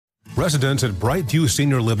Residents at Brightview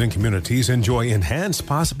Senior Living Communities enjoy enhanced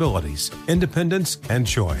possibilities, independence, and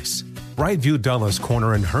choice. Brightview Dulles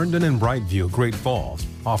Corner in Herndon and Brightview, Great Falls,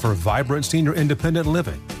 offer vibrant senior independent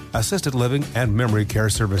living, assisted living, and memory care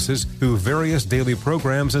services through various daily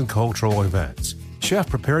programs and cultural events.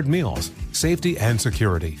 Chef-prepared meals, safety and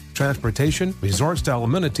security, transportation, resort-style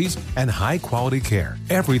amenities, and high-quality care.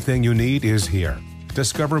 Everything you need is here.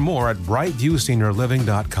 Discover more at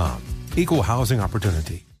brightviewseniorliving.com. Equal housing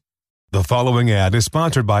opportunity. The following ad is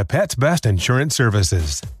sponsored by Pets Best Insurance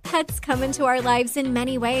Services. Pets come into our lives in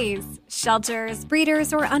many ways. Shelters,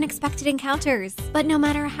 breeders, or unexpected encounters. But no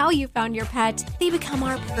matter how you found your pet, they become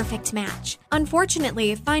our perfect match.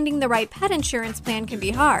 Unfortunately, finding the right pet insurance plan can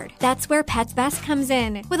be hard. That's where Pets Best comes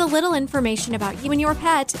in. With a little information about you and your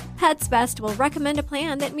pet, Pets Best will recommend a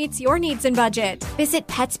plan that meets your needs and budget. Visit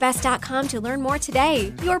petsbest.com to learn more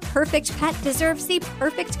today. Your perfect pet deserves the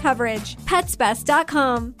perfect coverage.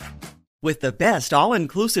 Petsbest.com. With the best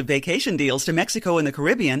all-inclusive vacation deals to Mexico and the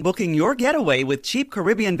Caribbean, booking your getaway with Cheap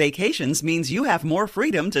Caribbean Vacations means you have more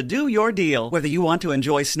freedom to do your deal. Whether you want to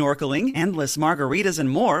enjoy snorkeling, endless margaritas, and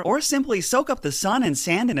more, or simply soak up the sun and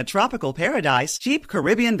sand in a tropical paradise, Cheap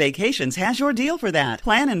Caribbean Vacations has your deal for that.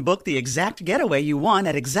 Plan and book the exact getaway you want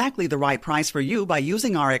at exactly the right price for you by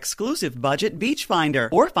using our exclusive budget beach finder.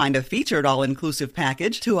 Or find a featured all-inclusive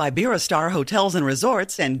package to Iberostar Hotels and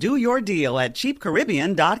Resorts and do your deal at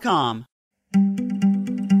cheapcaribbean.com.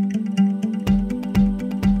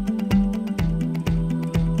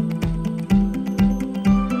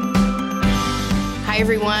 Hi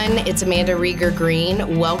everyone, it's Amanda Rieger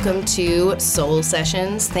Green. Welcome to Soul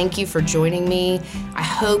Sessions. Thank you for joining me. I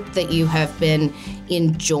hope that you have been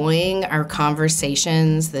enjoying our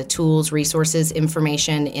conversations, the tools, resources,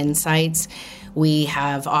 information, insights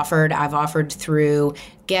I've offered through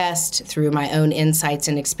guests, through my own insights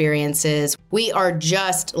and experiences. We are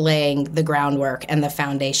just laying the groundwork and the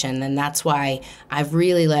foundation, and that's why I've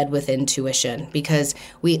really led with intuition, because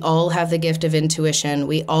we all have the gift of intuition.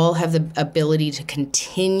 We all have the ability to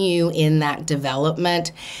continue in that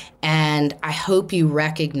development. And I hope you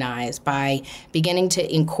recognize, by beginning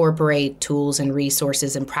to incorporate tools and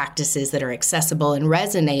resources and practices that are accessible and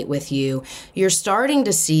resonate with you, you're starting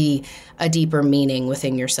to see a deeper meaning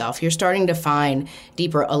within yourself. You're starting to find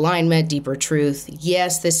deeper alignment, deeper truth.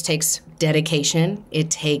 Yes, this takes dedication.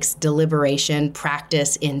 It takes deliberation,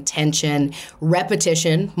 practice, intention,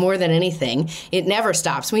 repetition, more than anything. It never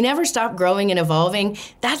stops. We never stop growing and evolving.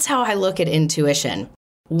 That's how I look at intuition.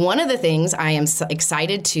 One of the things I am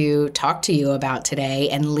excited to talk to you about today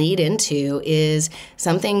and lead into is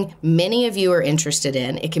something many of you are interested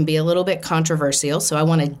in. It can be a little bit controversial, so I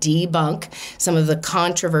want to debunk some of the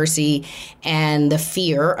controversy and the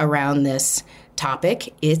fear around this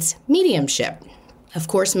topic. It's mediumship. Of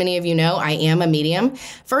course, many of you know I am a medium.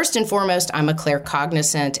 First and foremost, I'm a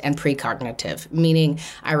claircognizant and precognitive, meaning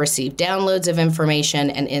I receive downloads of information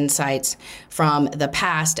and insights from the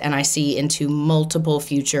past, and I see into multiple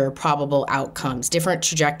future probable outcomes, different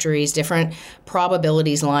trajectories, different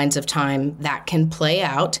probabilities, lines of time that can play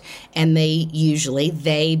out, and they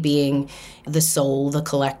being the soul, the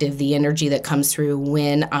collective, the energy that comes through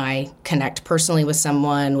when I connect personally with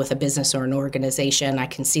someone, with a business or an organization. I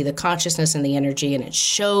can see the consciousness and the energy, and it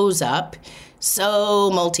shows up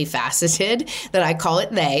so multifaceted that I call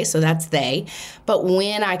it they, so that's they. But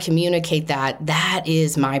when I communicate that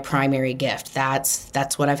is my primary gift.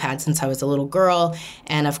 That's what I've had since I was a little girl,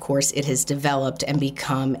 and of course it has developed and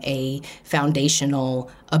become a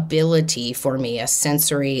foundational ability for me, a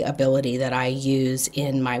sensory ability that I use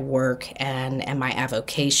in my work and my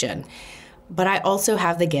avocation. But I also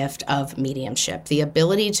have the gift of mediumship, the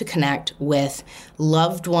ability to connect with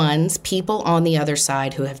loved ones, people on the other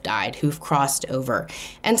side who have died, who've crossed over.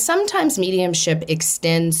 And sometimes mediumship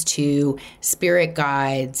extends to spirit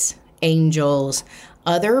guides, angels,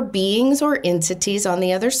 other beings or entities on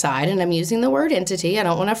the other side. And I'm using the word entity. I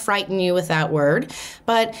don't want to frighten you with that word.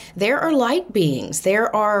 But there are light beings.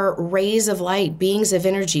 There are rays of light, beings of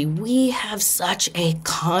energy. We have such a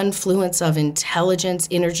confluence of intelligence,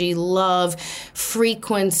 energy, love,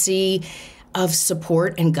 frequency, of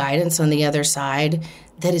support and guidance on the other side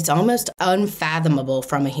that it's almost unfathomable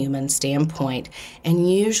from a human standpoint.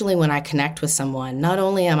 And usually when I connect with someone, not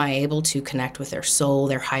only am I able to connect with their soul,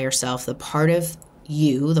 their higher self, the part of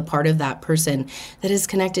you, the part of that person that is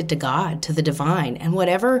connected to God, to the divine, and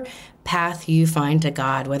whatever path you find to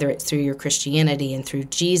God, whether it's through your Christianity and through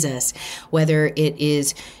Jesus, whether it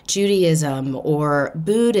is Judaism or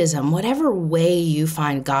Buddhism, whatever way you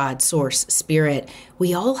find God, source, spirit,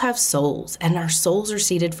 we all have souls, and our souls are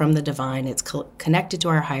seated from the divine. It's connected to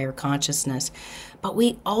our higher consciousness. But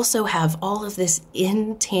we also have all of this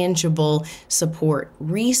intangible support,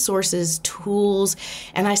 resources, tools.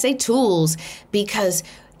 And I say tools because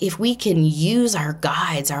if we can use our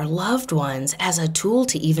guides, our loved ones, as a tool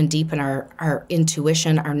to even deepen our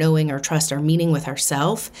intuition, our knowing, our trust, our meaning with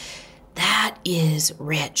ourselves, that is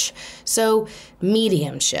rich. So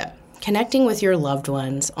mediumship, connecting with your loved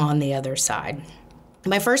ones on the other side.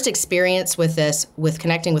 My first experience with this, with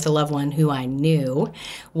connecting with a loved one who I knew,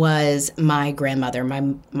 was my grandmother,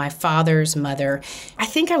 my father's mother. I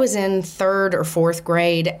think I was in 3rd or 4th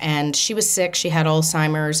grade, and she was sick. She had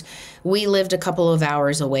Alzheimer's. We lived a couple of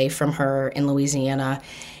hours away from her in Louisiana,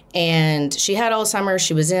 and she had Alzheimer's.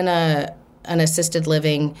 She was in an assisted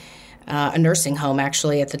living, a nursing home,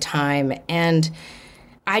 actually, at the time, and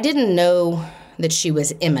I didn't know that she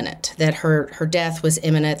was imminent, that her death was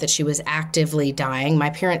imminent, that she was actively dying. My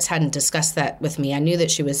parents hadn't discussed that with me. I knew that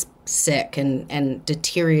she was sick and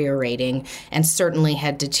deteriorating, and certainly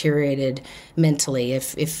had deteriorated mentally.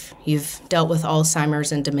 If you've dealt with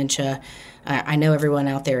Alzheimer's and dementia, I know everyone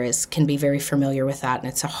out there can be very familiar with that, and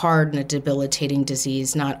it's a hard and a debilitating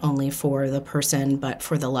disease, not only for the person, but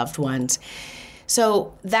for the loved ones.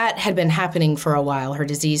 So that had been happening for a while. Her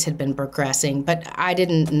disease had been progressing, but I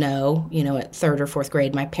didn't know, at 3rd or 4th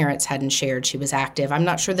grade, my parents hadn't shared she was active. I'm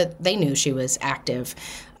not sure that they knew she was active.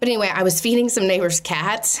 But anyway, I was feeding some neighbors'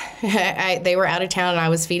 cats. They were out of town, and I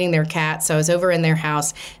was feeding their cats. So I was over in their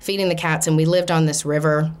house feeding the cats, and we lived on this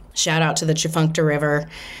river. Shout out to the Chifuncta River.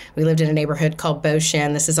 We lived in a neighborhood called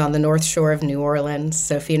Beauchene. This is on the north shore of New Orleans.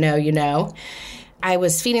 So if you know, you know. I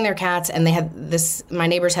was feeding their cats, and my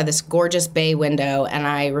neighbors had this gorgeous bay window, and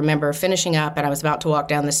I remember finishing up, and I was about to walk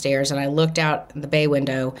down the stairs, and I looked out the bay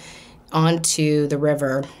window onto the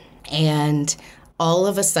river, and all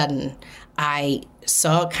of a sudden, I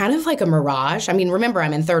saw kind of like a mirage. I mean, remember,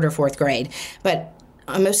 I'm in 3rd or 4th grade, but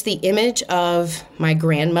almost the image of my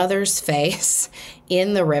grandmother's face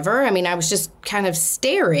in the river. I mean, I was just kind of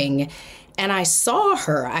staring, and I saw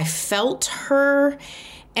her. I felt her.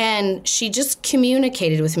 And she just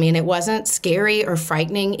communicated with me, and it wasn't scary or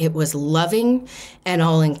frightening. It was loving and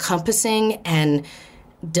all-encompassing and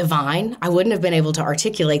divine. I wouldn't have been able to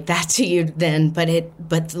articulate that to you then,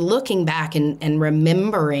 but looking back and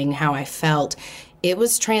remembering how I felt, it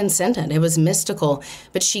was transcendent. It was mystical.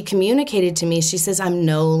 But she communicated to me. She says, I'm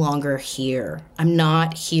no longer here. I'm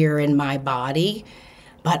not here in my body,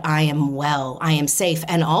 but I am well. I am safe.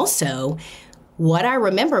 And also, what I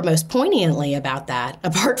remember most poignantly about that,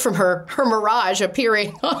 apart from her mirage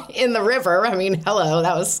appearing in the river, I mean, hello,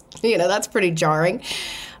 that was, that's pretty jarring.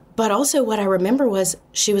 But also what I remember was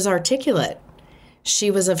she was articulate. She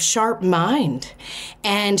was of sharp mind,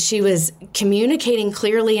 and she was communicating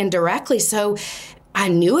clearly and directly. So I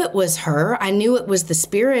knew it was her. I knew it was the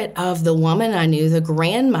spirit of the woman. I knew the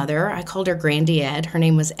grandmother. I called her Grandy Ed. Her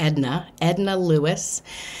name was Edna Lewis.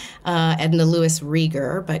 Edna Lewis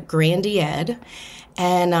Rieger, but Grandy Ed.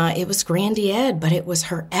 And it was Grandy Ed, but it was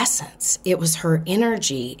her essence. It was her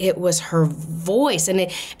energy. It was her voice. And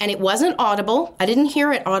it wasn't audible. I didn't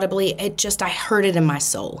hear it audibly. I heard it in my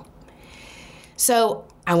soul. So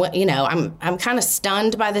I went, I'm kind of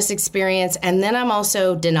stunned by this experience, and then I'm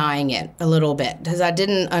also denying it a little bit because I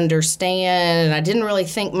didn't understand, and I didn't really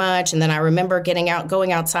think much. And then I remember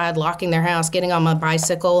going outside, locking their house, getting on my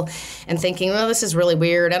bicycle, and thinking, well, this is really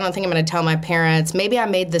weird. I don't think I'm going to tell my parents. Maybe I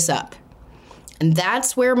made this up. And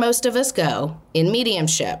that's where most of us go in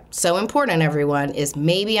mediumship. So important, everyone, is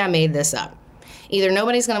maybe I made this up. Either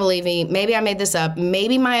nobody's going to believe me, maybe I made this up,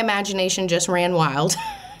 maybe my imagination just ran wild.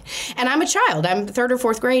 And I'm a child. I'm 3rd or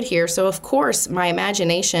 4th grade here, so of course my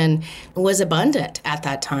imagination was abundant at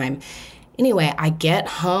that time. Anyway, I get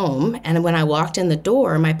home, and when I walked in the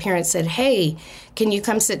door, my parents said, hey, can you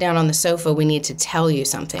come sit down on the sofa? We need to tell you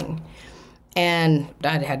something. And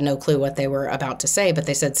I had no clue what they were about to say, but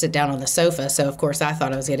they said, sit down on the sofa. So, of course, I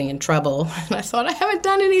thought I was getting in trouble. And I thought, I haven't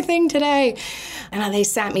done anything today. And they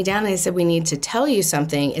sat me down and they said, we need to tell you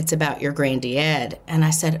something. It's about your Grandy Ed. And I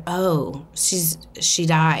said, oh, she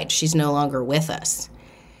died. She's no longer with us.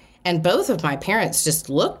 And both of my parents just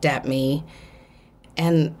looked at me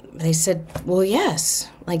and they said, well, yes,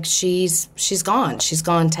 like she's gone. She's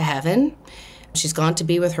gone to heaven. She's gone to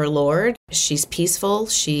be with her Lord. She's peaceful.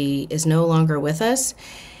 She is no longer with us.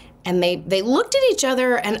 And they looked at each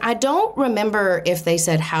other, and I don't remember if they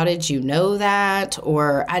said, how did you know that?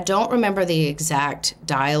 Or I don't remember the exact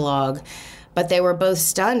dialogue, But they were both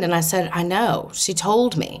stunned, and I said, I know. She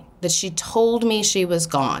told me she was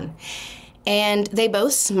gone. And they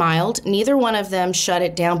both smiled. Neither one of them shut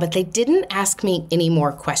it down, but they didn't ask me any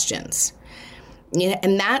more questions.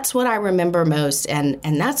 And that's what I remember most. And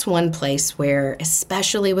that's one place where,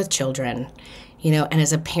 especially with children, and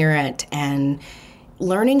as a parent, and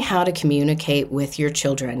learning how to communicate with your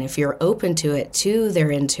children, if you're open to it, to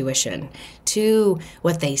their intuition, to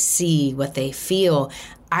what they see, what they feel.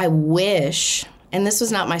 I wish, and this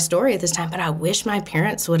was not my story at this time, but I wish my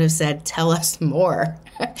parents would have said, tell us more.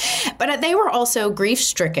 But they were also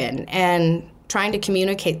grief-stricken and trying to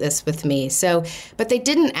communicate this with me. But they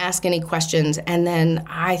didn't ask any questions. And then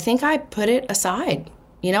I think I put it aside.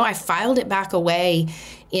 I filed it back away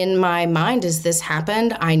in my mind as this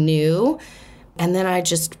happened. I knew. And then I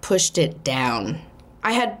just pushed it down.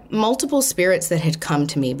 I had multiple spirits that had come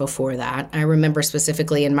to me before that. I remember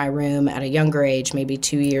specifically in my room at a younger age, maybe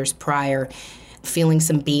 2 years prior, feeling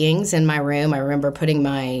some beings in my room. I remember putting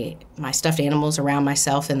my stuffed animals around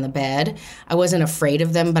myself in the bed. I wasn't afraid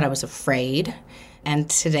of them, but I was afraid. And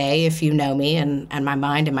today, if you know me, and my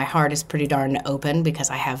mind and my heart is pretty darn open because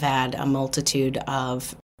I have had a multitude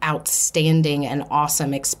of outstanding and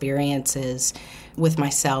awesome experiences with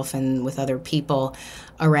myself and with other people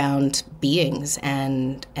around beings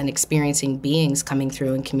and experiencing beings coming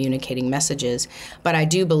through and communicating messages. But I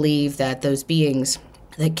do believe that those beings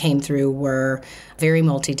that came through were very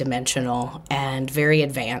multidimensional and very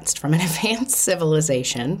advanced, from an advanced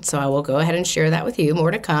civilization. So I will go ahead and share that with you.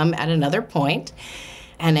 More to come at another point.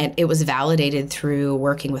 And it was validated through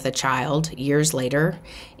working with a child years later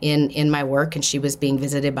in my work, and she was being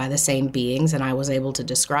visited by the same beings, and I was able to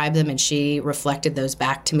describe them, and she reflected those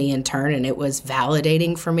back to me in turn, and it was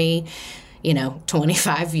validating for me.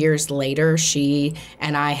 25 years later, she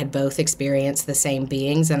and I had both experienced the same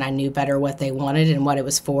beings, and I knew better what they wanted and what it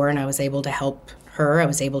was for, and I was able to help her. I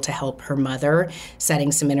was able to help her mother,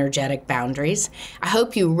 setting some energetic boundaries. I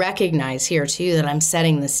hope you recognize here, too, that I'm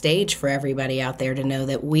setting the stage for everybody out there to know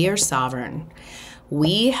that we are sovereign.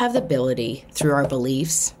 We have the ability, through our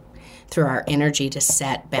beliefs, through our energy, to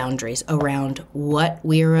set boundaries around what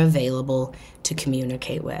we are available to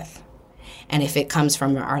communicate with. And if it comes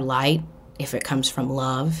from our light, if it comes from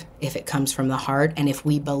love, if it comes from the heart, and if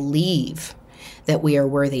we believe that we are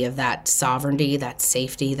worthy of that sovereignty, that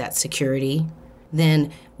safety, that security,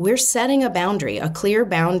 then we're setting a boundary, a clear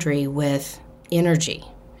boundary with energy,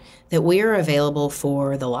 that we are available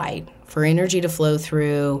for the light, for energy to flow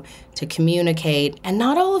through, to communicate. And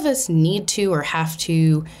not all of us need to or have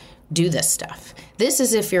to do this stuff. This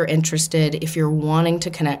is if you're interested, if you're wanting to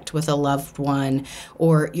connect with a loved one,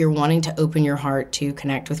 or you're wanting to open your heart to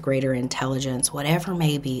connect with greater intelligence, whatever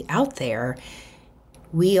may be out there.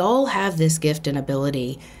 We all have this gift and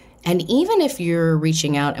ability. And even if you're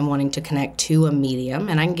reaching out and wanting to connect to a medium,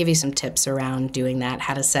 and I can give you some tips around doing that,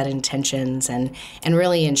 how to set intentions and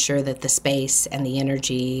really ensure that the space and the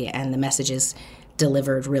energy and the messages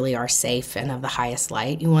delivered really are safe and of the highest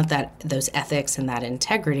light. You want those ethics and that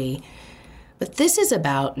integrity. But this is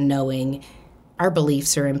about knowing our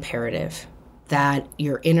beliefs are imperative, that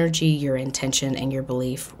your energy, your intention, and your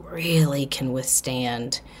belief really can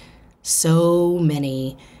withstand so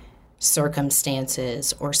many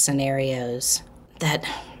circumstances or scenarios that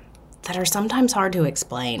are sometimes hard to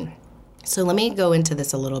explain. So let me go into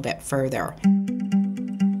this a little bit further.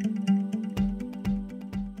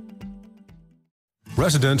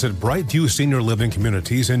 Residents at Brightview Senior Living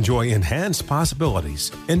Communities enjoy enhanced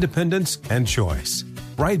possibilities, independence, and choice.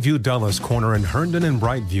 Brightview Dulles Corner in Herndon and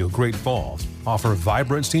Brightview, Great Falls, offer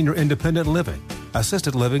vibrant senior independent living,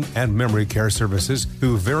 assisted living, and memory care services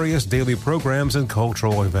through various daily programs and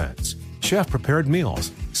cultural events. Chef-prepared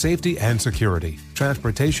meals, safety and security,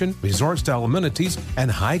 transportation, resort-style amenities, and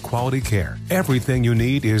high-quality care. Everything you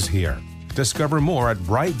need is here. Discover more at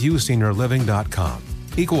brightviewseniorliving.com.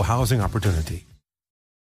 Equal housing opportunity.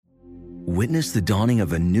 Witness the dawning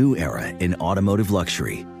of a new era in automotive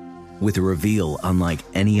luxury with a reveal unlike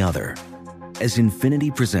any other as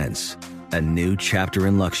Infiniti presents a new chapter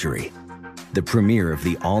in luxury, the premiere of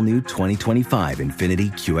the all-new 2025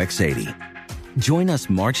 Infiniti QX80. Join us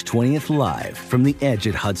March 20th live from the Edge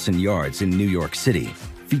at Hudson Yards in New York City,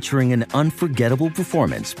 featuring an unforgettable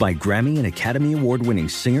performance by Grammy and Academy Award-winning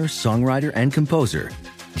singer, songwriter, and composer,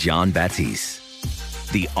 Jon Batiste.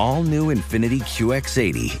 The all-new Infiniti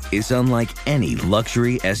QX80 is unlike any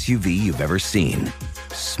luxury SUV you've ever seen.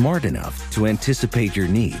 Smart enough to anticipate your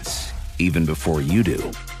needs, even before you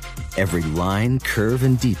do. Every line, curve,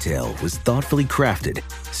 and detail was thoughtfully crafted,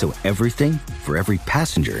 so everything for every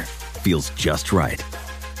passenger feels just right.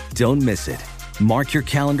 Don't miss it. Mark your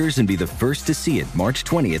calendars and be the first to see it March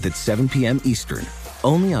 20th at 7 p.m. Eastern,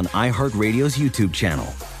 only on iHeartRadio's YouTube channel.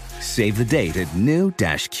 Save the date at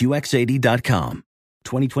new-QX80.com.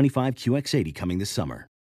 2025 QX80 coming this summer.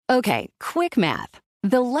 Okay, quick math.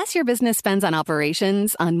 The less your business spends on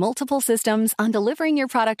operations, on multiple systems, on delivering your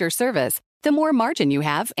product or service, the more margin you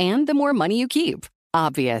have and the more money you keep.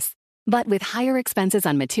 Obvious. But with higher expenses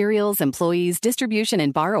on materials, employees, distribution,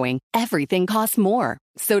 and borrowing, everything costs more.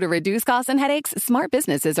 So to reduce costs and headaches, smart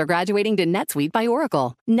businesses are graduating to NetSuite by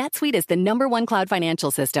Oracle. NetSuite is the #1 cloud financial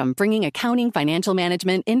system, bringing accounting, financial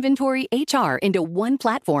management, inventory, HR into one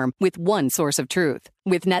platform with one source of truth.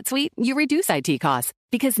 With NetSuite, you reduce IT costs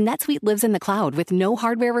because NetSuite lives in the cloud with no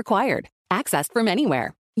hardware required, accessed from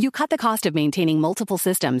anywhere. You cut the cost of maintaining multiple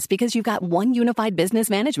systems because you've got one unified business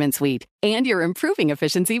management suite. And you're improving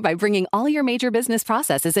efficiency by bringing all your major business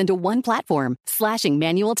processes into one platform, slashing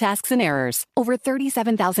manual tasks and errors. Over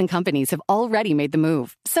 37,000 companies have already made the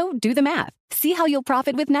move. So do the math. See how you'll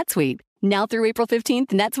profit with NetSuite. Now through April 15th,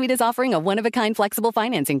 NetSuite is offering a one-of-a-kind flexible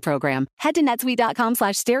financing program. Head to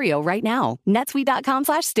netsuite.com/stereo right now.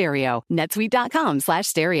 netsuite.com/stereo.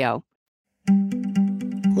 netsuite.com/stereo.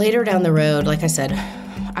 Later down the road, like I said,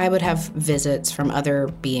 I would have visits from other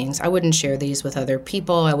beings. I wouldn't share these with other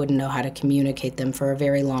people. I wouldn't know how to communicate them for a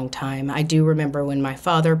very long time. I do remember when my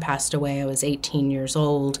father passed away, I was 18 years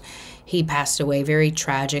old. He passed away very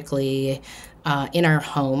tragically in our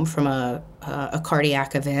home from a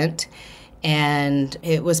cardiac event. And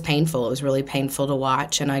it was painful. It was really painful to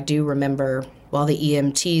watch. And I do remember while the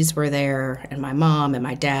EMTs were there and my mom and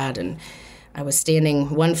my dad, and I was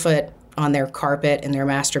standing one foot on their carpet in their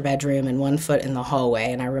master bedroom and one foot in the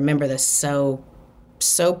hallway. And I remember this so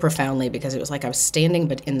profoundly because it was like I was standing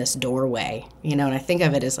but in this doorway, and I think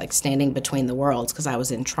of it as like standing between the worlds because I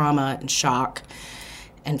was in trauma and shock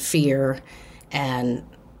and fear. And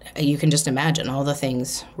you can just imagine all the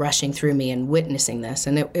things rushing through me and witnessing this.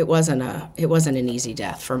 And it wasn't an easy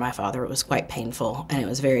death for my father. It was quite painful, and it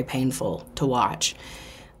was very painful to watch.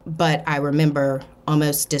 But I remember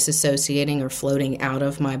almost disassociating or floating out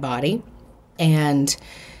of my body. And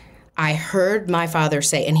I heard my father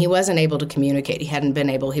say, and he wasn't able to communicate. He hadn't been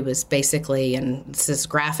able, he was basically, and this is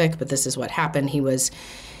graphic, but this is what happened. He was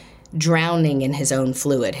drowning in his own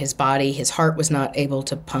fluid. His body, his heart was not able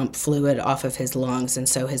to pump fluid off of his lungs, and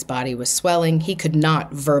so his body was swelling. He could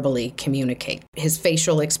not verbally communicate. His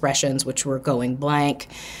facial expressions, which were going blank,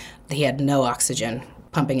 he had no oxygen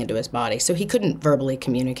pumping into his body, so he couldn't verbally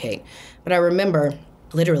communicate. But I remember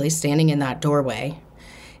literally standing in that doorway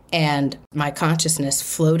and my consciousness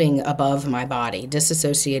floating above my body,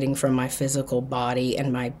 disassociating from my physical body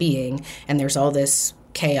and my being, and there's all this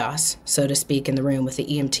chaos, so to speak, in the room with the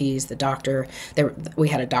EMTs, the doctor. We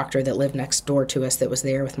had a doctor that lived next door to us that was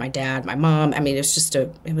there with my dad, my mom. I mean, it was just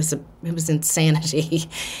it was insanity.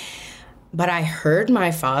 But I heard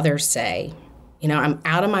my father say, I'm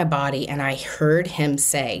out of my body, and I heard him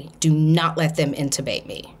say, do not let them intubate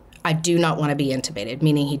me. I do not want to be intubated,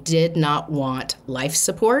 meaning he did not want life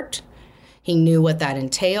support. He knew what that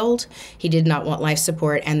entailed. He did not want life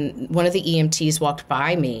support. And one of the EMTs walked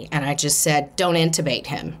by me, and I just said, don't intubate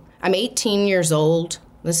him. I'm 18 years old.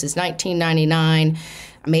 This is 1999.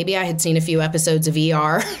 Maybe I had seen a few episodes of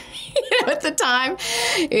ER at the time.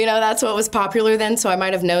 That's what was popular then, so I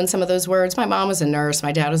might have known some of those words. My mom was a nurse.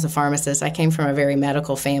 My dad was a pharmacist. I came from a very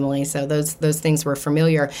medical family, so those things were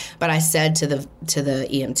familiar. But I said to the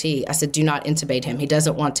EMT, I said, do not intubate him. He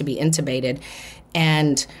doesn't want to be intubated.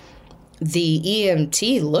 And the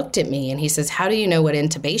EMT looked at me and he says, how do you know what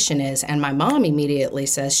intubation is? And my mom immediately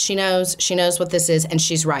says, she knows what this is, and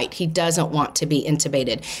she's right. He doesn't want to be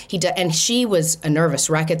intubated. And she was a nervous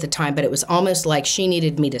wreck at the time, but it was almost like she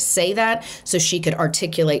needed me to say that so she could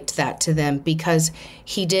articulate that to them, because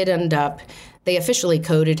he did end up, they officially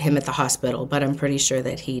coded him at the hospital, but I'm pretty sure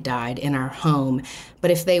that he died in our home.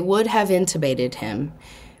 But if they would have intubated him,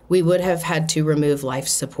 we would have had to remove life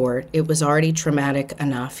support. It was already traumatic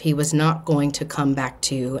enough. He was not going to come back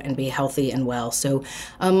to and be healthy and well. So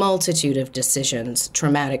a multitude of decisions,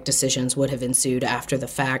 traumatic decisions, would have ensued after the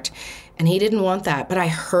fact. And he didn't want that. But I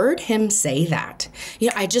heard him say that.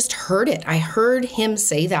 I just heard it. I heard him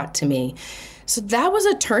say that to me. So that was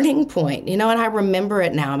a turning point, and I remember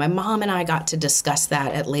it now. My mom and I got to discuss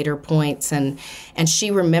that at later points, and she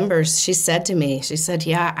remembers, she said to me,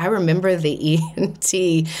 yeah, I remember the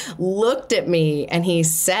ENT looked at me and he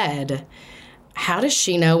said, how does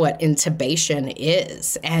she know what intubation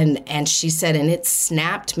is? And she said, and it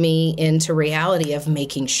snapped me into reality of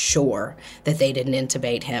making sure that they didn't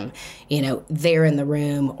intubate him, there in the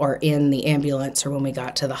room or in the ambulance or when we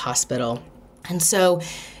got to the hospital. And so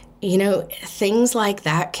things like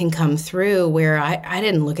that can come through where I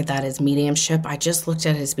didn't look at that as mediumship. I just looked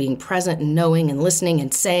at it as being present and knowing and listening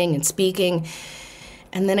and saying and speaking.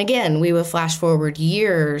 And then again, we would flash forward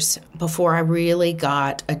years before I really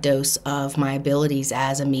got a dose of my abilities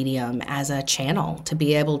as a medium, as a channel, to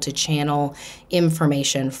be able to channel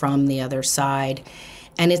information from the other side.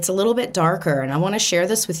 And it's a little bit darker, and I want to share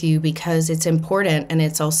this with you because it's important, and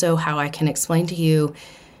it's also how I can explain to you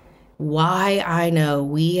why I know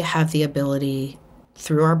we have the ability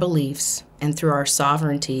through our beliefs and through our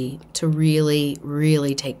sovereignty to really,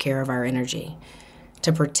 really take care of our energy,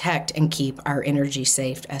 to protect and keep our energy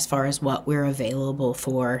safe as far as what we're available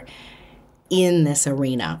for in this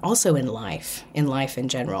arena, also in life in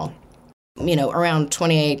general. Around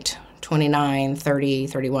 28, 29, 30,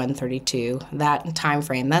 31, 32, that time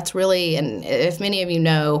frame. That's really, and if many of you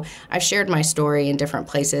know, I've shared my story in different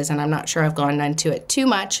places, and I'm not sure I've gone into it too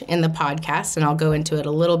much in the podcast, and I'll go into it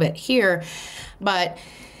a little bit here. But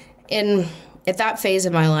at that phase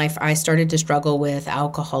of my life, I started to struggle with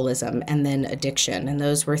alcoholism and then addiction, and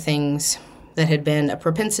those were things that had been a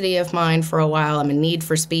propensity of mine for a while. I'm a need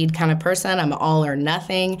for speed kind of person. I'm all or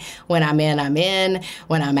nothing. When I'm in, I'm in.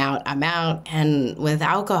 When I'm out, I'm out. And with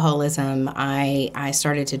alcoholism, I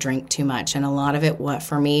started to drink too much. And a lot of it, what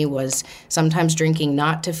for me was sometimes drinking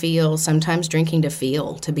not to feel, sometimes drinking to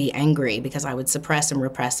feel, to be angry, because I would suppress and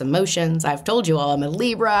repress emotions. I've told you all I'm a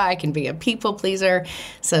Libra. I can be a people pleaser.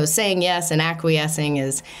 So saying yes and acquiescing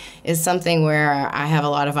is something where I have a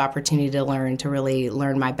lot of opportunity to learn, to really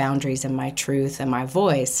learn my boundaries and my truth and my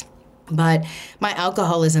voice. But my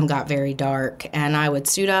alcoholism got very dark, and I would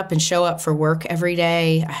suit up and show up for work every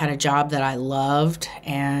day. I had a job that I loved,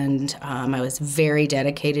 and I was very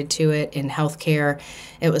dedicated to it in healthcare.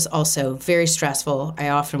 It was also very stressful. I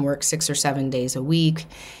often worked 6 or 7 days a week,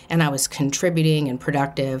 and I was contributing and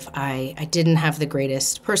productive. I didn't have the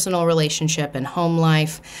greatest personal relationship and home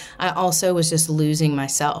life. I also was just losing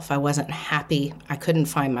myself. I wasn't happy. I couldn't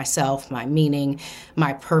find myself, my meaning,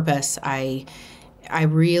 my purpose. I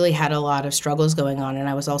really had a lot of struggles going on, and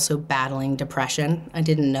I was also battling depression. I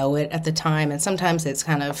didn't know it at the time, and sometimes it's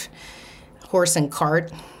kind of horse and cart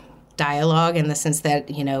dialogue in the sense that,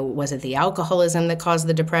 was it the alcoholism that caused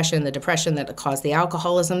the depression that caused the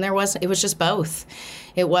alcoholism? It was just both.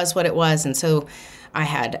 It was what it was. And so I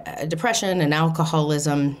had depression and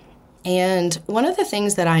alcoholism. And one of the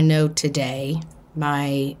things that I know today,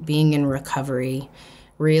 by being in recovery,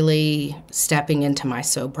 really stepping into my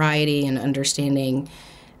sobriety and understanding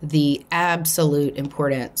the absolute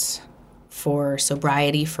importance for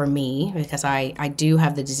sobriety for me, because I do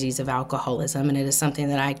have the disease of alcoholism, and it is something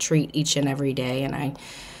that I treat each and every day, and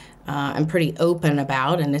I'm pretty open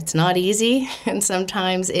about, and it's not easy, and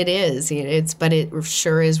sometimes it is. But it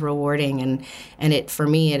sure is rewarding, and it for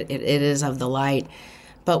me it is of the light.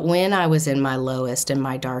 But when I was in my lowest and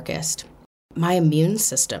my darkest, my immune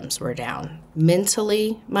systems were down.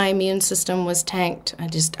 Mentally, my immune system was tanked.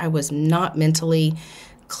 I was not mentally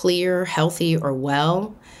clear, healthy, or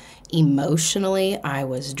well. Emotionally, I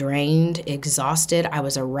was drained, exhausted. I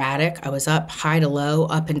was erratic. I was up high to low,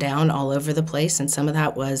 up and down, all over the place. And some of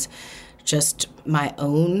that was just my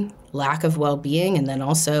own lack of well-being, and then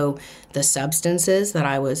also the substances that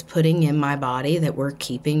I was putting in my body that were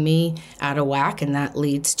keeping me out of whack, and that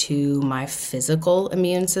leads to my physical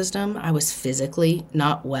immune system. I was physically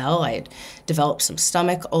not well. I had developed some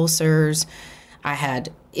stomach ulcers. I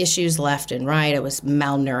had issues left and right. I was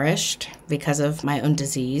malnourished because of my own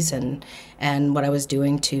disease and what I was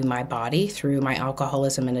doing to my body through my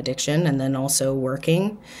alcoholism and addiction, and then also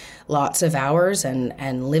working lots of hours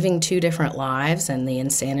and living 2 different lives and the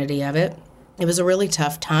insanity of it. It was a really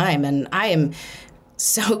tough time, and I am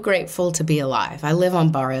so grateful to be alive. I live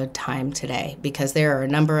on borrowed time today because there are a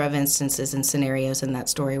number of instances and scenarios in that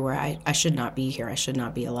story where I should not be here. I should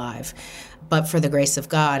not be alive. But for the grace of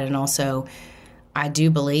God, and also I do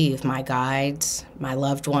believe my guides, my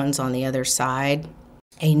loved ones on the other side,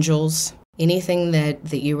 angels, anything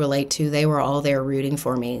that you relate to, they were all there rooting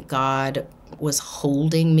for me. God was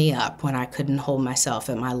holding me up when I couldn't hold myself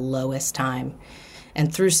at my lowest time.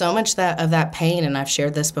 And through so much of that pain, and I've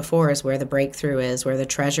shared this before, is where the breakthrough is, where the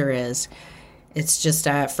treasure is. It's just,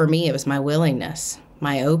 for me, it was my willingness,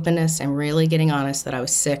 my openness, and really getting honest that I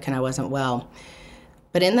was sick and I wasn't well.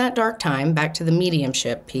 But in that dark time, back to the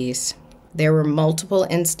mediumship piece, there were multiple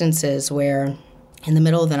instances where in the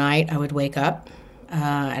middle of the night I would wake up,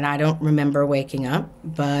 and I don't remember waking up,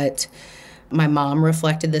 but my mom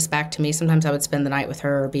reflected this back to me. Sometimes I would spend the night with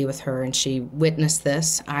her or be with her, and she witnessed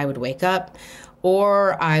this. I would wake up,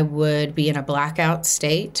 or I would be in a blackout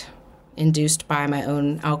state induced by my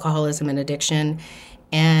own alcoholism and addiction,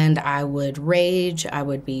 and I would rage, I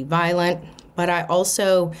would be violent, but I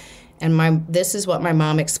also, this is what my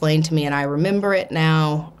mom explained to me, and I remember it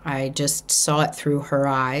now. I just saw it through her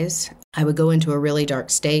eyes. I would go into a really dark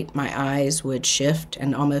state. My eyes would shift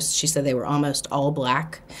and she said they were almost all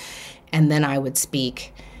black. And then I would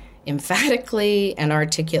speak emphatically and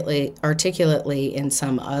articulately in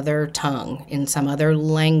some other tongue, in some other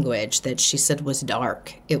language that she said was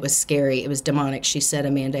dark. It was scary. It was demonic. She said,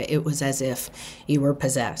 Amanda, it was as if you were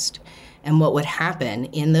possessed. And what would happen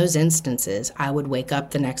in those instances, I would wake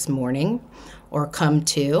up the next morning or come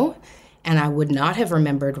to, and I would not have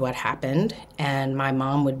remembered what happened, and my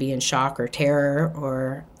mom would be in shock or terror,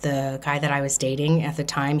 or the guy that I was dating at the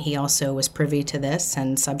time, he also was privy to this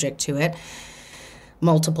and subject to it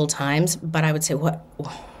multiple times. But I would say, what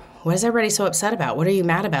is everybody so upset about? What are you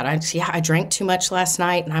mad about? I drank too much last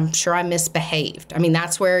night, and I'm sure I misbehaved. I mean,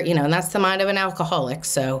 that's where, and that's the mind of an alcoholic,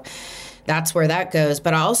 so that's where that goes.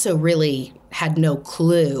 But I also really had no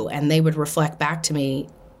clue, and they would reflect back to me,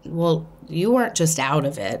 well, you weren't just out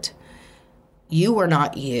of it. You were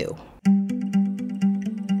not you.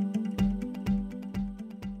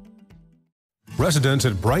 Residents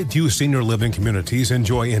at Brightview Senior Living Communities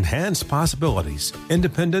enjoy enhanced possibilities,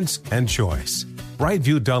 independence, and choice.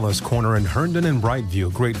 Brightview Dulles Corner in Herndon and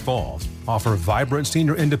Brightview, Great Falls, offer vibrant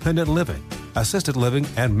senior independent living, assisted living,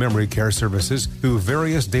 and memory care services through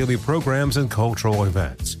various daily programs and cultural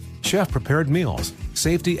events. Chef-prepared meals,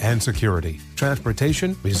 safety and security,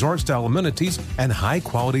 transportation, resort-style amenities, and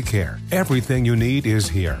high-quality care. Everything you need is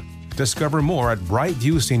here. Discover more at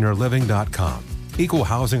brightviewseniorliving.com. Equal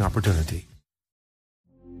housing opportunity.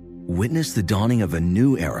 Witness the dawning of a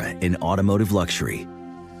new era in automotive luxury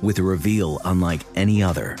with a reveal unlike any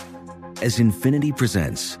other as Infiniti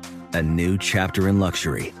presents a new chapter in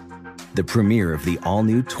luxury, the premiere of the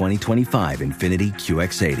all-new 2025 Infiniti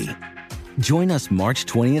QX80. Join us March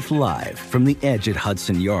 20th live from the Edge at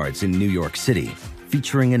Hudson Yards in New York City,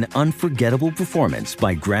 featuring an unforgettable performance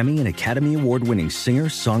by Grammy and Academy Award-winning singer,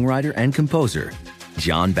 songwriter, and composer,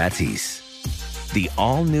 Jon Batiste. The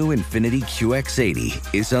all-new Infiniti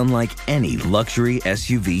QX80 is unlike any luxury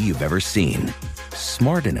SUV you've ever seen.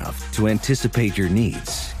 Smart enough to anticipate your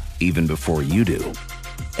needs, even before you do.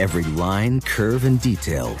 Every line, curve, and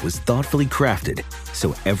detail was thoughtfully crafted,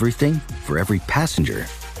 so everything for every passenger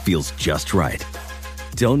feels just right.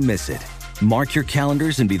 Don't miss it. Mark your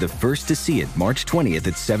calendars and be the first to see it March 20th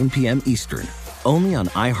at 7 p.m. Eastern, only on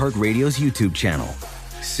iHeartRadio's YouTube channel.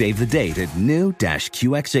 Save the date at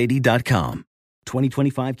new-QX80.com.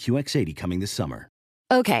 2025 QX80 coming this summer.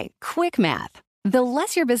 Okay, quick math. The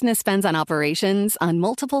less your business spends on operations, on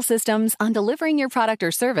multiple systems, on delivering your product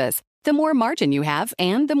or service, the more margin you have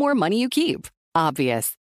and the more money you keep.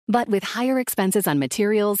 Obvious. But with higher expenses on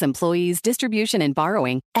materials, employees, distribution, and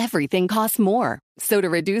borrowing, everything costs more. So to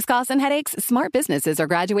reduce costs and headaches, smart businesses are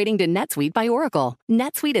graduating to NetSuite by Oracle.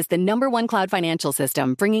 NetSuite is the #1 cloud financial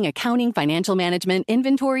system, bringing accounting, financial management,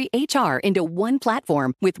 inventory, HR into one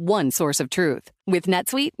platform with one source of truth. With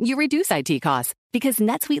NetSuite, you reduce IT costs because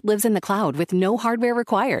NetSuite lives in the cloud with no hardware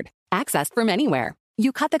required, accessed from anywhere.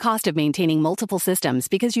 You cut the cost of maintaining multiple systems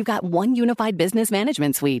because you've got one unified business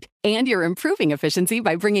management suite. And you're improving efficiency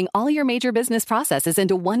by bringing all your major business processes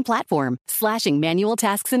into one platform, slashing manual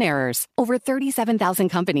tasks and errors. Over 37,000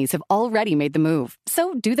 companies have already made the move.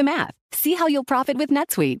 So do the math. See how you'll profit with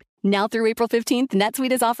NetSuite. Now through April 15th,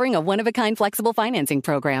 NetSuite is offering a one-of-a-kind flexible financing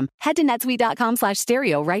program. Head to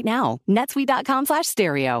netsuite.com/stereo right now.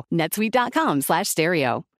 netsuite.com/stereo.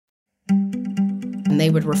 netsuite.com/stereo. And they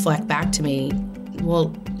would reflect back to me,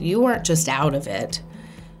 well, you weren't just out of it.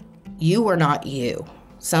 You were not you.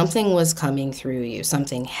 Something was coming through you,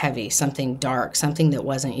 something heavy, something dark, something that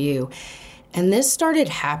wasn't you. And this started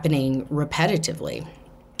happening repetitively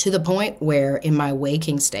to the point where in my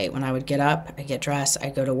waking state, when I would get up, I get dressed, I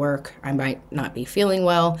go to work, I might not be feeling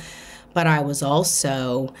well, but I was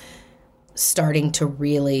also starting to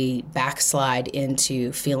really backslide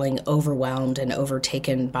into feeling overwhelmed and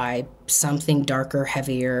overtaken by something darker,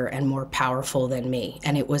 heavier, and more powerful than me.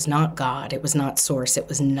 And it was not God, it was not Source, it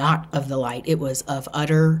was not of the light, it was of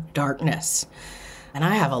utter darkness. And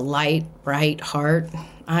I have a light, bright heart.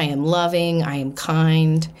 I am loving, I am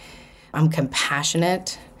kind, I'm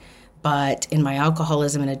compassionate. But in my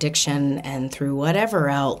alcoholism and addiction and through whatever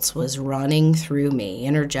else was running through me,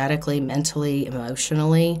 energetically, mentally,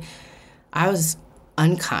 emotionally, I was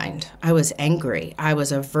unkind. I was angry. I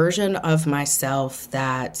was a version of myself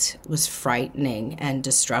that was frightening and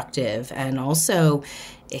destructive and also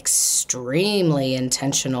extremely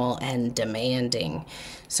intentional and demanding.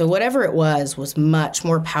 So whatever it was much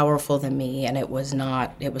more powerful than me, and it was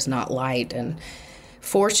not light. And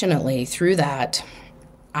fortunately, through that,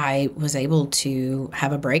 I was able to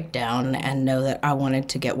have a breakdown and know that I wanted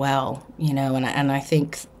to get well, and I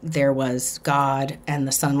think there was God and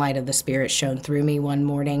the sunlight of the Spirit shone through me one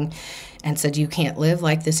morning and said, you can't live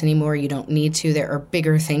like this anymore. You don't need to. There are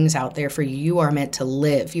bigger things out there for you. You are meant to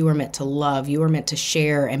live. You are meant to love. You are meant to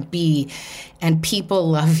share and be. And people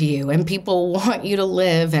love you and people want you to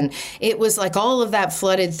live. And it was like all of that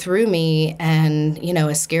flooded through me. And,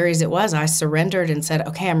 as scary as it was, I surrendered and said,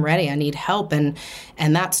 okay, I'm ready. I need help. And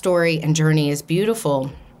that story and journey is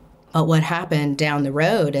beautiful. But what happened down the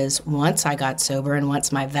road is once I got sober and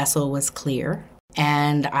once my vessel was clear,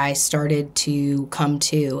 and I started to come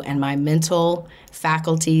to, and my mental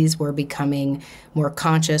faculties were becoming more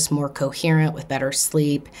conscious, more coherent with better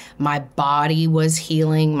sleep. My body was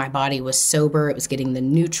healing. My body was sober. It was getting the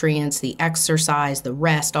nutrients, the exercise, the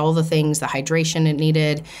rest, all the things, the hydration it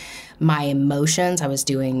needed. My emotions, I was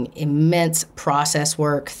doing immense process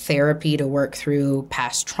work, therapy to work through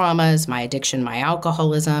past traumas, my addiction, my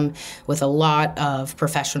alcoholism, with a lot of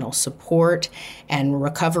professional support and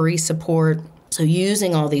recovery support. So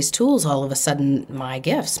using all these tools, all of a sudden, my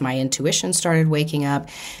gifts, my intuition started waking up,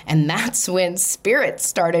 and that's when spirits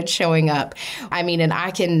started showing up. And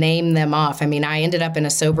I can name them off. I ended up in a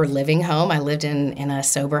sober living home. I lived in a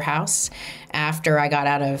sober house after I got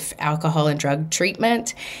out of alcohol and drug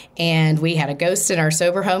treatment, and we had a ghost in our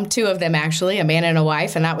sober home, 2 of them actually, a man and a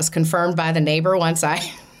wife, and that was confirmed by the neighbor once I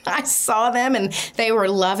saw them, and they were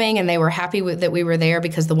loving and they were happy that we were there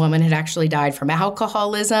because the woman had actually died from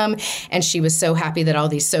alcoholism, and she was so happy that all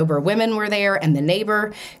these sober women were there, and the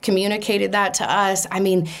neighbor communicated that to us.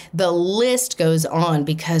 The list goes on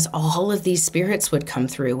because all of these spirits would come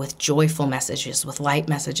through with joyful messages, with light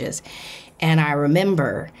messages. And I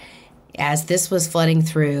remember as this was flooding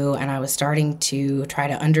through and I was starting to try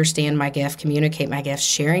to understand my gift, communicate my gift,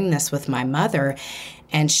 sharing this with my mother,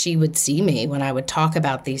 and she would see me when I would talk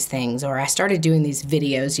about these things. Or I started doing these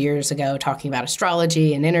videos years ago talking about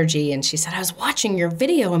astrology and energy. And she said, I was watching your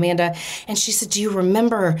video, Amanda. And she said, do you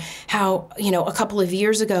remember how, a couple of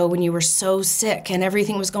years ago when you were so sick and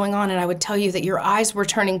everything was going on, and I would tell you that your eyes were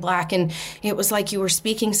turning black and it was like you were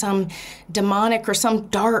speaking some demonic or some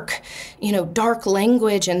dark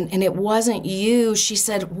language, and it wasn't you. She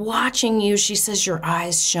said, watching you, she says, your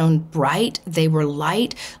eyes shone bright. They were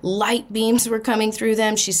light beams were coming through them.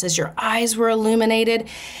 She says, your eyes were illuminated.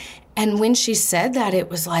 And when she said that, it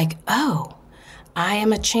was like, oh, I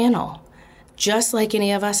am a channel. Just like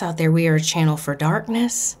any of us out there, we are a channel for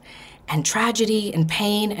darkness and tragedy and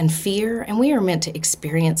pain and fear. And we are meant to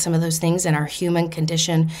experience some of those things in our human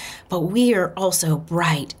condition, but we are also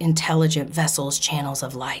bright, intelligent vessels, channels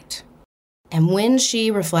of light. And when she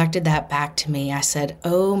reflected that back to me, I said,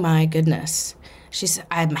 oh my goodness. She said,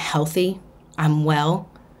 I'm healthy, I'm well.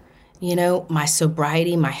 My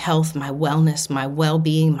sobriety, my health, my wellness, my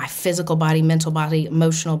well-being, my physical body, mental body,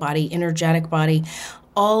 emotional body, energetic body,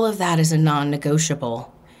 all of that is a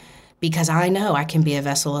non-negotiable because I know I can be a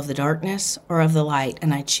vessel of the darkness or of the light,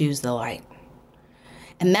 and I choose the light.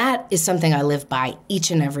 And that is something I live by each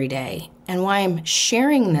and every day. And why I'm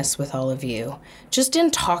sharing this with all of you, just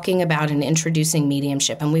in talking about and introducing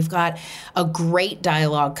mediumship. And we've got a great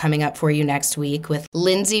dialogue coming up for you next week with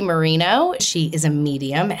Lindsay Marino. She is a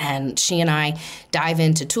medium, and she and I dive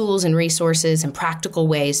into tools and resources and practical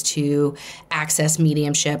ways to access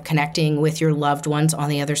mediumship, connecting with your loved ones on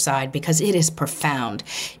the other side, because it is profound.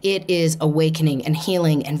 It is awakening and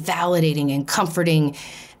healing and validating and comforting,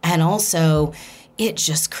 and also it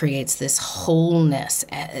just creates this wholeness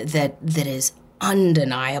that is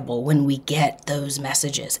undeniable when we get those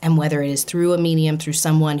messages. And whether it is through a medium, through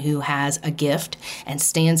someone who has a gift and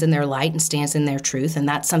stands in their light and stands in their truth, and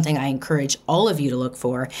that's something I encourage all of you to look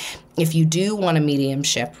for. If you do want a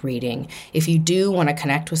mediumship reading, if you do want to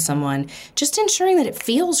connect with someone, just ensuring that it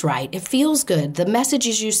feels right, it feels good. The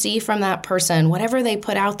messages you see from that person, whatever they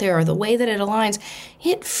put out there or the way that it aligns,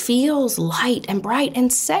 it feels light and bright,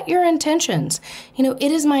 and set your intentions.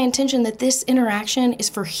 It is my intention that this interaction is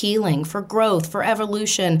for healing, for growth, for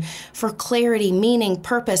evolution, for clarity, meaning,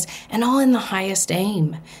 purpose, and all in the highest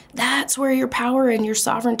aim. That's where your power and your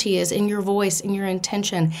sovereignty is, in your voice, in your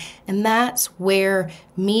intention. And that's where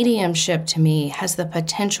mediumship to me has the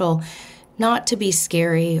potential not to be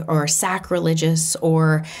scary or sacrilegious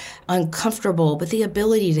or uncomfortable, but the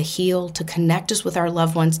ability to heal, to connect us with our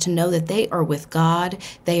loved ones, to know that they are with God,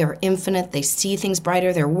 they are infinite, they see things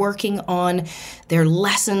brighter, they're working on their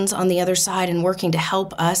lessons on the other side and working to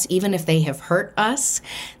help us, even if they have hurt us.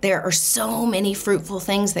 There are so many fruitful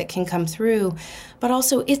things that can come through, but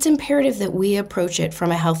also it's imperative that we approach it from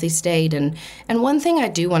a healthy state. And one thing I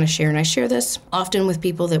do want to share, and I share this often with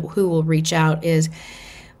people who will reach out, is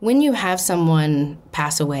when you have someone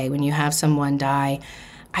pass away, when you have someone die,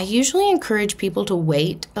 I usually encourage people to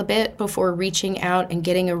wait a bit before reaching out and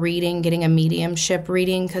getting a reading, getting a mediumship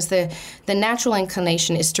reading, because the natural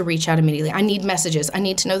inclination is to reach out immediately. I need messages. I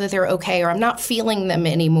need to know that they're okay, or I'm not feeling them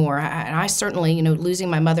anymore. And I certainly, losing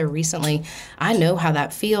my mother recently, I know how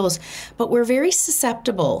that feels. But we're very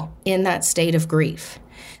susceptible in that state of grief.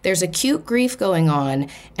 There's acute grief going on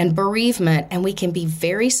and bereavement, and we can be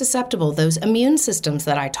very susceptible. Those immune systems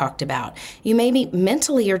that I talked about. You maybe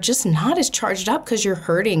mentally are just not as charged up because you're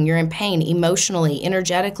hurting, you're in pain, emotionally,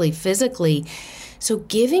 energetically, physically. So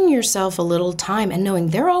giving yourself a little time and knowing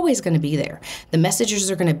they're always going to be there. The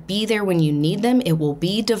messages are going to be there when you need them. It will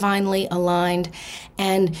be divinely aligned,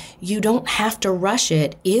 and you don't have to rush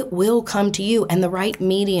it. It will come to you, and the right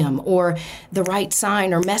medium or the right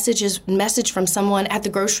sign or message from someone at the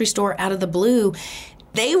grocery store out of the blue,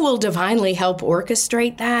 they will divinely help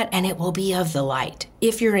orchestrate that, and it will be of the light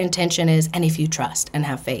if your intention is, and if you trust and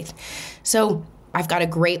have faith. So I've got a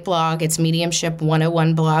great blog. It's Mediumship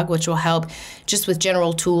 101 blog, which will help just with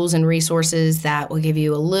general tools and resources that will give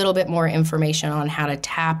you a little bit more information on how to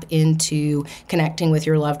tap into connecting with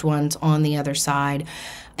your loved ones on the other side.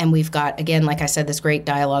 And we've got, again, like I said, this great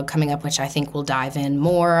dialogue coming up, which I think we'll dive in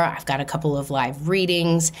more. I've got a couple of live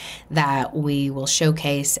readings that we will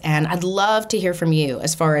showcase. And I'd love to hear from you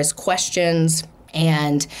as far as questions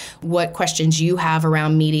and what questions you have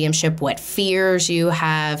around mediumship, what fears you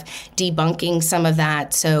have, debunking some of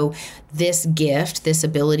that. So this gift, this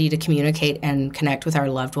ability to communicate and connect with our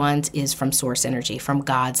loved ones is from source energy, from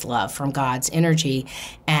God's love, from God's energy,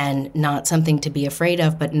 and not something to be afraid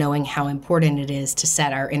of, but knowing how important it is to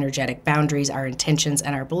set our energetic boundaries, our intentions,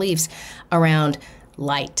 and our beliefs around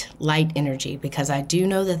light energy, because I do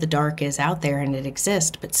know that the dark is out there and it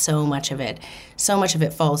exists, but so much of it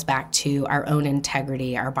falls back to our own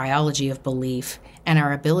integrity, our biology of belief, and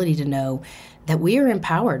our ability to know that we are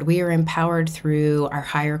empowered. We are empowered through our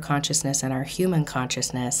higher consciousness and our human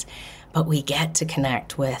consciousness, but we get to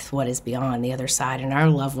connect with what is beyond the other side, and our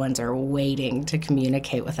loved ones are waiting to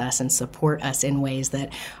communicate with us and support us in ways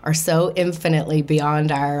that are so infinitely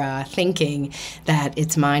beyond our thinking that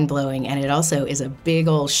it's mind-blowing, and it also is a big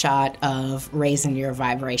old shot of raising your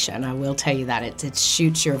vibration. I will tell you that it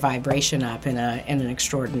shoots your vibration up in an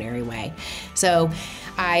extraordinary way. So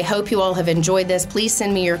I hope you all have enjoyed this. Please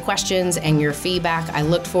send me your questions and your feedback. I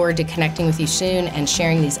look forward to connecting with you soon and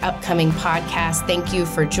sharing these upcoming podcasts. Thank you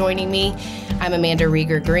for joining me. I'm Amanda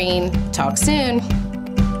Rieger Green. Talk soon.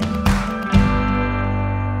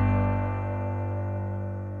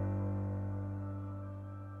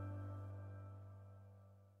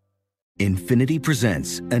 Infinity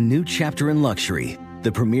presents a new chapter in luxury,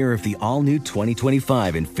 the premiere of the all-new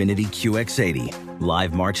 2025 Infinity QX80,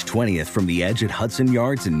 live March 20th from the Edge at Hudson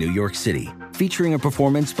Yards in New York City, featuring a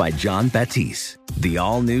performance by John Batiste. The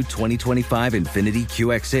all-new 2025 Infinity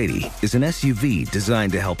QX80 is an SUV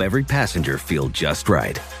designed to help every passenger feel just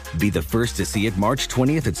right. Be the first to see it March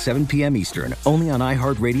 20th at 7 p.m. Eastern, only on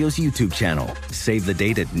iHeartRadio's YouTube channel. Save the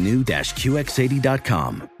date at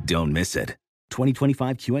new-QX80.com. Don't miss it.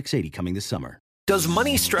 2025 QX80 coming this summer. Does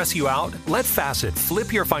money stress you out? Let Facet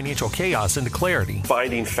flip your financial chaos into clarity.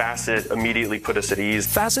 Finding Facet immediately put us at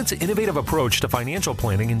ease. Facet's innovative approach to financial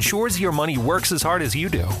planning ensures your money works as hard as you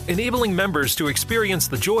do, enabling members to experience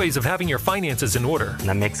the joys of having your finances in order. And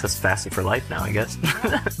that makes us Facet for life now, I guess.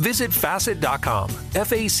 Visit Facet.com,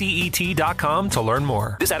 FACET.com to learn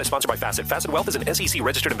more. This ad is sponsored by Facet. Facet Wealth is an SEC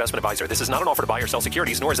registered investment advisor. This is not an offer to buy or sell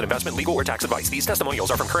securities, nor is it investment, legal, or tax advice. These testimonials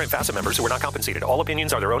are from current Facet members who are not compensated. All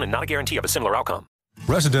opinions are their own and not a guarantee of a similar outcome.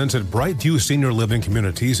 Residents at Brightview Senior Living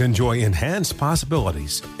Communities enjoy enhanced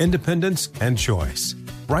possibilities, independence, and choice.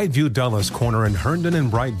 Brightview Dulles Corner in Herndon and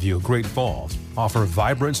Brightview, Great Falls, offer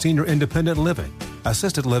vibrant senior independent living,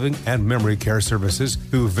 assisted living, and memory care services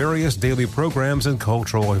through various daily programs and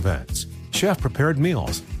cultural events. Chef-prepared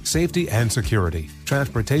meals, safety and security,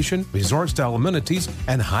 transportation, resort-style amenities,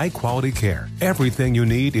 and high-quality care. Everything you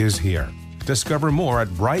need is here. Discover more at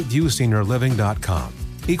brightviewseniorliving.com.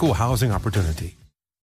 Equal housing opportunity.